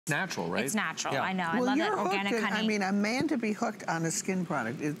natural, right? It's natural, yeah. I know. I love that organic honey. I mean, a man to be hooked on a skin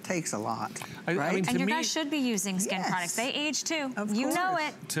product, it takes a lot, right? I mean, and your guys should be using skin products. They age too. You know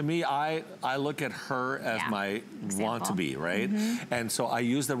it. To me, I look at her as my want to be, right? And so I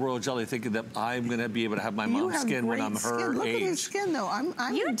use the royal jelly thinking that I'm gonna be able to have my mom's skin when I'm her Look age. at his skin though, I'm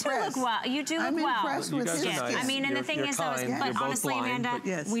you impressed. do look well. You do look well. I'm impressed with his skin. Nice. I mean, and the thing is though, but honestly, blind,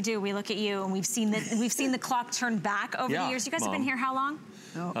 Amanda, we do. We look at you and we've seen the clock turn back over the years. You guys have been here how long?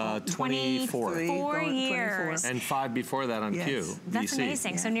 24 years. And 5 before that on Q. That's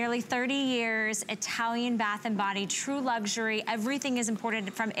amazing. So nearly 30 years, Italian bath and body, true luxury. Everything is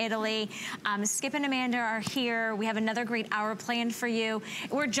imported from Italy. Skip and Amanda are here. We have another great hour planned for you.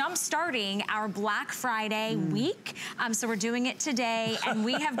 We're jump starting our Black Friday week. So we're doing it today. And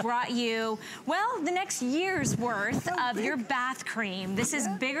we have brought you, well, the next year's worth of your bath cream. This is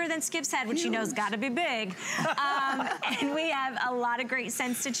bigger than Skip's head, which you know has got to be big. And we have a lot of great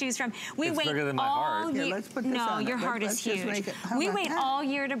scents to choose from. We wait bigger than my heart. Yeah, let's put this no, on your it. heart is huge. We wait all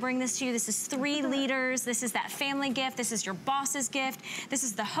year to bring this to you. This is 3 liters. This is that family gift. This is your boss's gift. This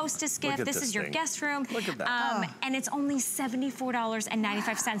is the hostess gift. This is your guest room. Look at that. And it's only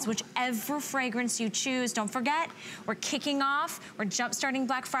 $74.95, whichever fragrance you choose. Don't forget, we're kicking off. We're jump starting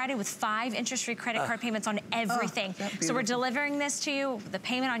Black Friday with 5 interest-free credit card payments on everything. So we're delivering this to you. The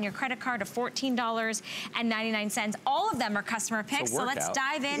payment on your credit card of $14.99. All of them are customer picks. So let's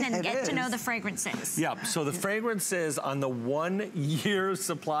dive in and get to know the fragrances. Yeah, so the fragrances on the 1 year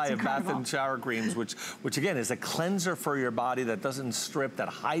supply of bath and shower creams, which again is a cleanser for your body that doesn't strip, that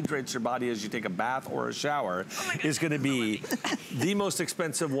hydrates your body as you take a bath or a shower, is going to be the most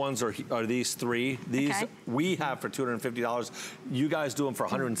expensive ones are these 3. These we have for $250. You guys do them for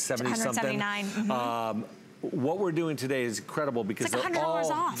 $170 something. What we're doing today is incredible because like they're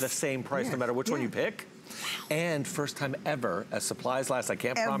all off. the same price no matter which one you pick. And first time ever, as supplies last, I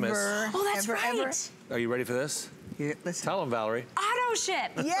can't promise. Oh, that's right. Are you ready for this? Yeah, listen. Tell them, Valerie. Auto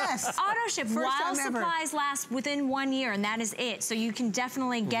ship. Yes. Auto ship while supplies last within 1 year, and that is it. So you can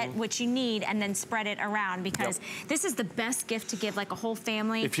definitely get what you need and then spread it around because this is the best gift to give like a whole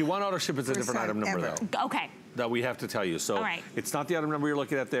family. If you want auto ship, it's a different item number though. Okay. That we have to tell you. So it's not the item number you're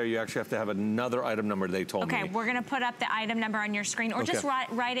looking at there. You actually have to have another item number they told me. Okay, we're gonna put up the item number on your screen or just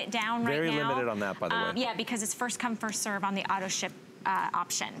write it down right now. Very limited on that, by the way. Yeah, because it's first come, first serve on the auto ship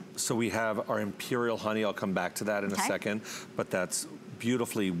option. So we have our Imperial honey. I'll come back to that in a second, but that's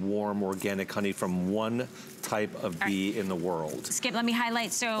beautifully warm organic honey from one type of bee in the world. Skip, let me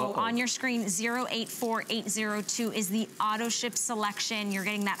highlight. So on your screen, 084802 is the auto ship selection. You're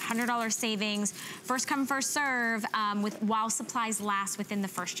getting that $100 savings, first come, first serve, while supplies last within the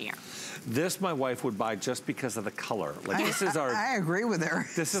first year. This my wife would buy just because of the color. Like this is our. I agree with her.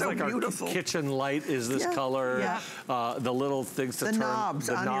 This is like beautiful. Our kitchen light is this color. The little things to turn. Knobs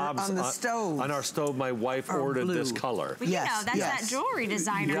on the stove. On our stove, my wife ordered this color. But you know, that's that jewelry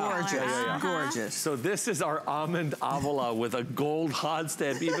designer color. Gorgeous. So this is our almond avila with a gold hot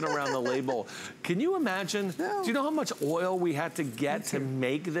stamp even around the label. Can you imagine? Do you know how much oil we had to get to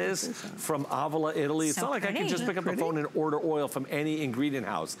make this from Avila, Italy? It's not like I can just pick up the phone and order oil from any ingredient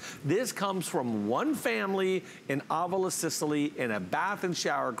house. This comes from one family in Avila, Sicily, in a bath and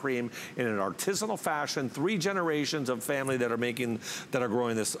shower cream in an artisanal fashion. 3 generations of family that are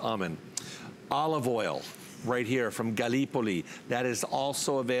growing this almond. Olive oil. Right here from Gallipoli. That is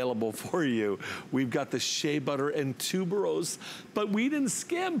also available for you. We've got the shea butter and tuberose, but we didn't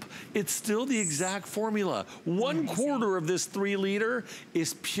skimp. It's still the exact formula. 1/4 of this 3 liter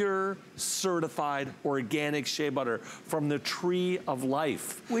is pure, certified, organic shea butter from the tree of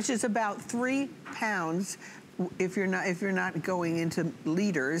life. Which is about 3 pounds. If you're not going into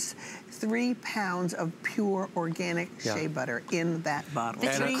liters, 3 pounds of pure organic shea butter in that bottle.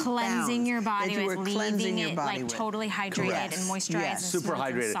 That you're cleansing your body with, leaving it like totally hydrated and moisturized and super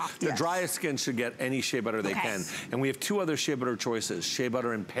hydrated. The driest skin should get any shea butter they can. And we have 2 other shea butter choices. Shea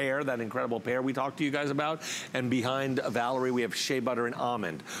butter and pear, that incredible pear we talked to you guys about. And behind Valerie, we have shea butter and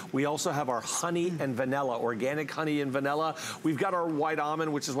almond. We also have our honey and vanilla, organic honey and vanilla. We've got our white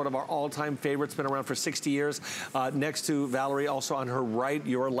almond, which is one of our all-time favorites, been around for 60 years. Next to Valerie, also on her right,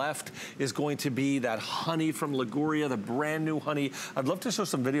 your left, is going to be that honey from Liguria, the brand new honey. I'd love to show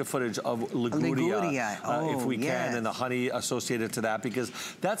some video footage of Liguria if we can, and the honey associated to that, because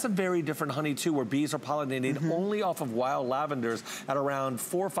that's a very different honey too, where bees are pollinated only off of wild lavenders at around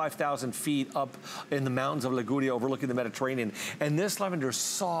 4,000 or 5,000 feet up in the mountains of Liguria overlooking the Mediterranean. And this lavender is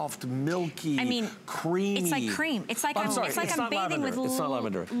soft, milky, creamy. It's like cream. It's like I'm bathing with It's not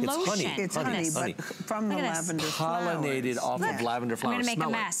lavender. It's honey. It's honey, but from the lavender pollinated flowers. off of lavender flowers. I'm gonna make a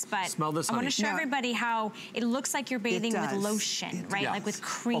mess, but smell this, I want honey. to show everybody how it looks like you're bathing with lotion, right? Like with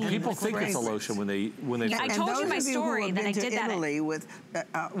cream. Oh, people think it's a lotion when they I told you my story that I did that. Italy with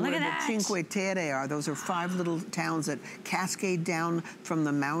where the Cinque Terre are. Those are 5 little towns that cascade down from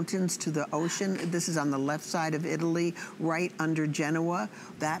the mountains to the ocean. This is on the left side of Italy, right under Genoa.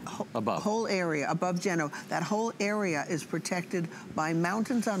 That whole area above Genoa, that whole area is protected by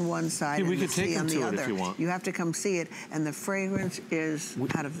mountains on one side and the sea on the other. You have to come see it, and the fragrance is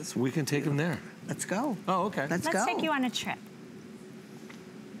out of this world. We can take them there. Let's go. Oh, okay. Let's take you on a trip.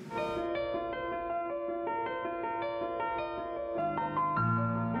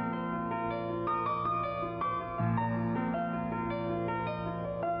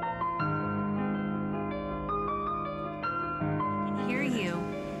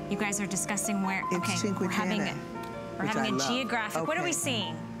 You guys are discussing where, we're having a geographic. What are we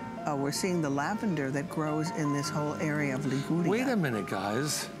seeing? Oh, we're seeing the lavender that grows in this whole area of Liguria. Wait a minute,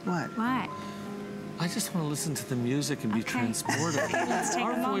 guys. What? What? I just want to listen to the music and be transported. Let's take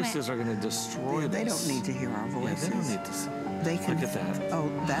our voices are going to destroy this. They don't need to hear our voices. Yeah, they don't need to. They can. Look at that.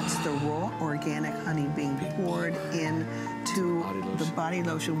 Oh, that's the raw organic honey being poured into the body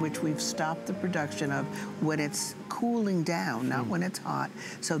lotion, which we've stopped the production of when it's cooling down, not when it's hot,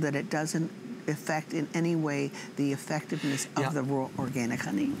 so that it doesn't affect in any way the effectiveness of the raw organic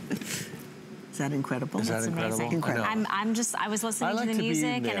honey. Is that incredible? Is that incredible? Incredible. I was listening to the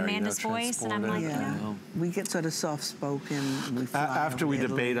music and Amanda's voice, and I'm like, we get sort of soft-spoken. After we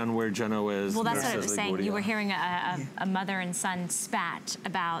debate on where Genoa is. Well, that's what I was saying. You were hearing a mother and son spat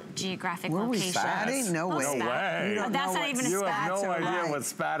about geographic locations. Were we spatting? No way. No way. That's not even a spat. You have no idea what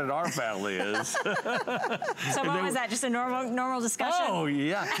spat in our family is. So what was that? Just a normal discussion? Oh,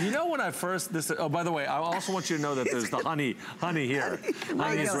 yeah. You know when I first, oh, by the way, I also want you to know that there's the honey here.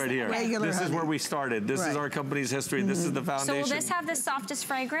 Honey is right here. This is where we started. This is our company's history. This is the foundation. So will this have the softest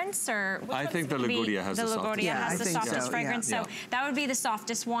fragrance, or I think the Liguria has the softest. has the softest fragrance. So that would be the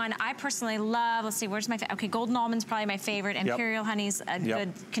softest one. I personally love. Let's see, where's my favorite? Okay, Golden Almond's probably my favorite. Imperial Honey's a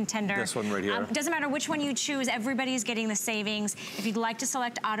good contender. This one right here. Doesn't matter which one you choose. Everybody's getting the savings. If you'd like to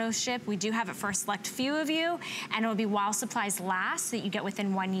select auto ship, we do have it for a select few of you, and it'll be while supplies last, so that you get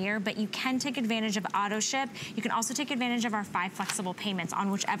within 1 year. But you can take advantage of auto ship. You can also take advantage of our 5 flexible payments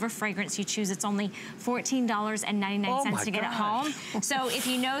on whichever fragrance you choose. It's only $14.99 to get it home. So if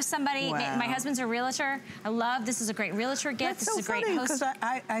you know somebody, my husband's a realtor. I love, this is a great realtor gift. That's this is a great host. Because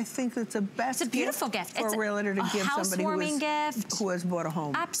I think it's the best. It's a beautiful gift for a realtor to give somebody who has bought a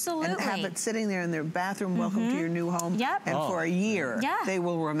home. Absolutely. And have it sitting there in their bathroom, welcome to your new home. Yep. And for a year, they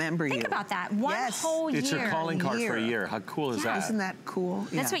will remember you. Think about that. One whole year. It's your calling card for a year. How cool is that? Isn't that cool?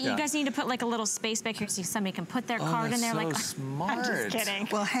 That's what you guys need to put like a little space back here so somebody can put their card in there. So like, smart. I'm just kidding.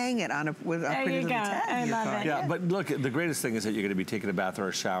 Well, hang it on with a pretty little tag. I love it. Yeah, but look, the greatest thing is that you're going to be taking a bath or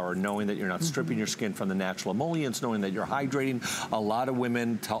a shower knowing that you're not stripping your skin from the natural emollients, knowing that you're hydrating. A lot of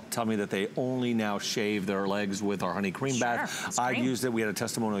women tell me that they only now shave their legs with our honey cream bath. I've used it. We had a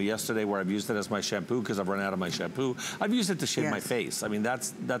testimonial yesterday where I've used it as my shampoo because I've run out of my shampoo. I've used it to shave my face. I mean,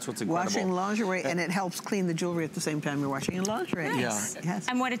 that's what's incredible. Washing lingerie, and it helps clean the jewelry at the same time you're washing your lingerie. Nice.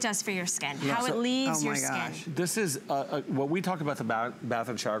 And what it does for your skin, how it leaves your skin. This is, what we talk about the bath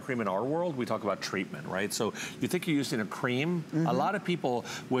and shower cream in our world, we talk about treatment, right? So you think you're using a cream. A lot of people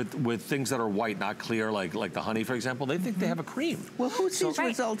with things that are white, not clear, like the honey, for example, they think they have a cream. Well, who sees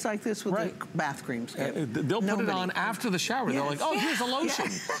results like this with the bath creams? They'll put it on after the shower. They're like, oh, here's a lotion.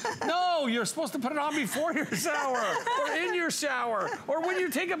 No, you're supposed to put it on before your shower or in your shower or when you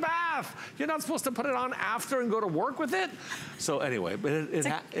take a bath. You're not supposed to put it on after and go to work with it. So anyway, but it's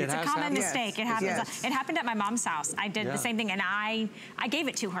a common mistake. It happens. It happened at my mom's house. I did the same thing, and I gave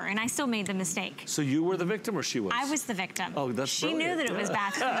it to her, and I still made the mistake. So you were the victim, or she was? I was the victim. Oh, that's She knew that it was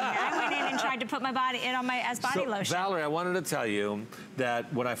bath cream. I went in and tried to put it on as body lotion. Valerie, I wanted to tell you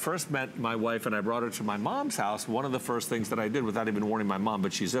that when I first met my wife and I brought her to my mom's house, one of the first things that I did, without even warning my mom,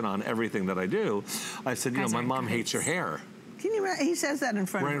 but she's in on everything that I do, I said, you know, my mom hates your hair. Can you imagine? He says that in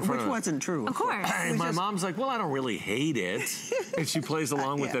front of her, which wasn't true. Of course. And my mom's like, well, I don't really hate it. And she plays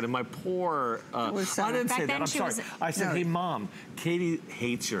along with it. And my poor, I didn't say that, I'm sorry. I said, hey, Mom, Katie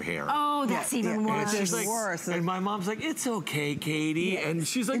hates your hair. Oh, that's even worse. It's worse. And my mom's like, it's okay, Katie. And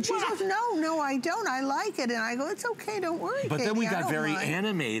she's like, and she goes, no, I don't. I like it. And I go, it's okay, don't worry, But Katie, then we got very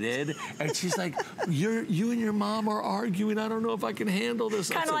animated. And she's like, you and your mom are arguing. I don't know if I can handle this.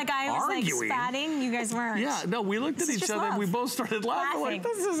 Kind of like I was like spatting. You guys weren't. Yeah, no, we looked at each other and we both both started laughing. Like,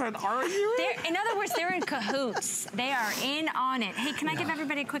 this isn't arguing. In other words, they're in cahoots. They are in on it. Hey, can I give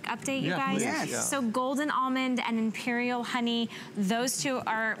everybody a quick update, you guys? Please. Yes. Yeah. So golden almond and imperial honey, those two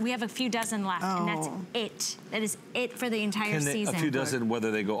are, we have a few dozen left, and that's it. That is it for the entire season. A few dozen,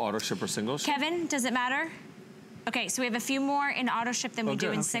 whether they go auto ship or single ship? Kevin, does it matter? Okay, so we have a few more in auto ship than we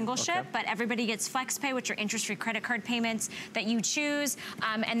do in single ship, but everybody gets flex pay, which are interest-free credit card payments that you choose.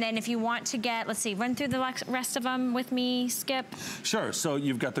 And then if you want to get, let's see, run through the rest of them with me, Skip. Sure, so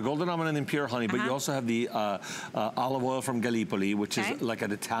you've got the golden almond and impure honey, but you also have the olive oil from Gallipoli, which is like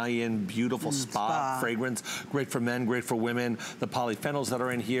an Italian, beautiful spa fragrance. Great for men, great for women. The polyphenols that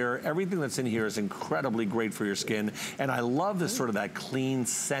are in here, everything that's in here is incredibly great for your skin. And I love this sort of that clean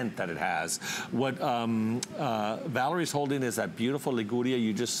scent that it has. What Valerie's holding is that beautiful Liguria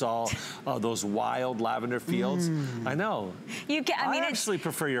you just saw, those wild lavender fields. I know. I actually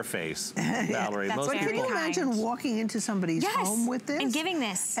prefer your face, Valerie. But can you imagine walking into somebody's home with this? And giving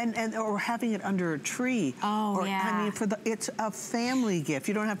this. Or having it under a tree. I mean, it's a family gift.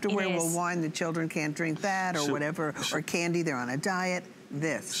 You don't have to wear, well, wine, the children can't drink that, or whatever, or candy, they're on a diet.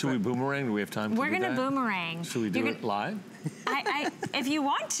 Should we boomerang? Do we have time to do that? We're going to boomerang. Should we do it live? If you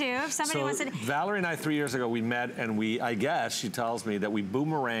want to, if somebody wants to. Valerie and I, 3 years ago, we met and I guess, she tells me that we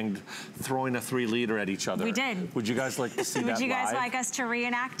boomeranged throwing a 3-liter at each other. We did. Would you guys like to see that live? Would you guys like us to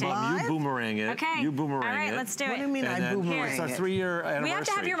reenact it? Mom, you boomerang it. Okay. You boomerang it. All right, let's do it. What do you mean I boomerang it? It's our 3-year anniversary. We have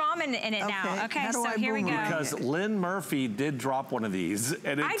to have your mom in it now. Okay, so here we go. Because Lynn Murphy did drop one of these.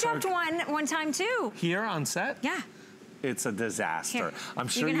 And I dropped one time too. Here on set? Yeah. It's a disaster. Here. I'm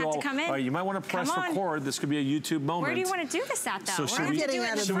sure you all. Come in. You might want to press record. This could be a YouTube moment. Where do you want to do this at, though? So I'm getting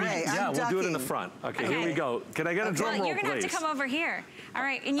out of the way. Yeah, we'll do it in the front. Okay, here we go. Can I get a drum roll, You're gonna have to come over here. All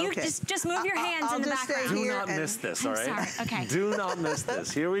right, and you just move your hands in the background. Do not miss this. All right. I'm sorry. Okay. Do not miss this.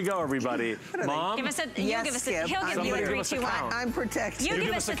 Here we go, everybody. Mom, give us a. He'll give you a 3, 2, 1. I'm protected. You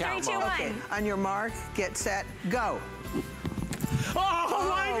give us a 3, 2, 1. Okay. On your mark, get set, go. Oh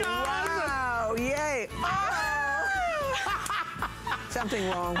my God! Wow! Yay! Something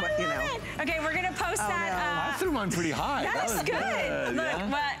wrong, but you know. Okay, we're gonna post that. I threw mine pretty high. That was good.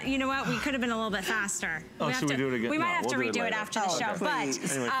 Look, well, you know what? We could have been a little bit faster. Should we do it again? We might have to redo it after the show, but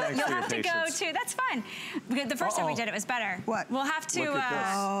anyway, you'll have to go to. That's fine. The first time we did it was better. What? We'll have to.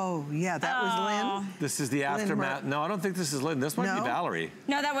 Oh, yeah, that was Lynn. This is the aftermath. No, I don't think this is Lynn. This might be Valerie.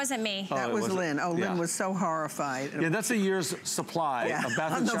 No, that wasn't me. That was Lynn. Oh, Lynn was so horrified. Yeah, that's a year's supply of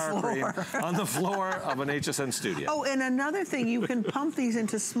bath and shower cream on the floor of an HSN studio. Oh, and another thing, you can pump these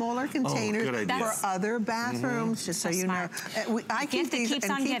into smaller containers for other bathrooms, just so you know. I keep these and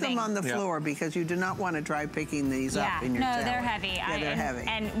keep them on the floor because you do not want to try picking these up in your shower. No, they're heavy. Yeah, they're heavy.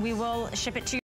 And we will ship it to you.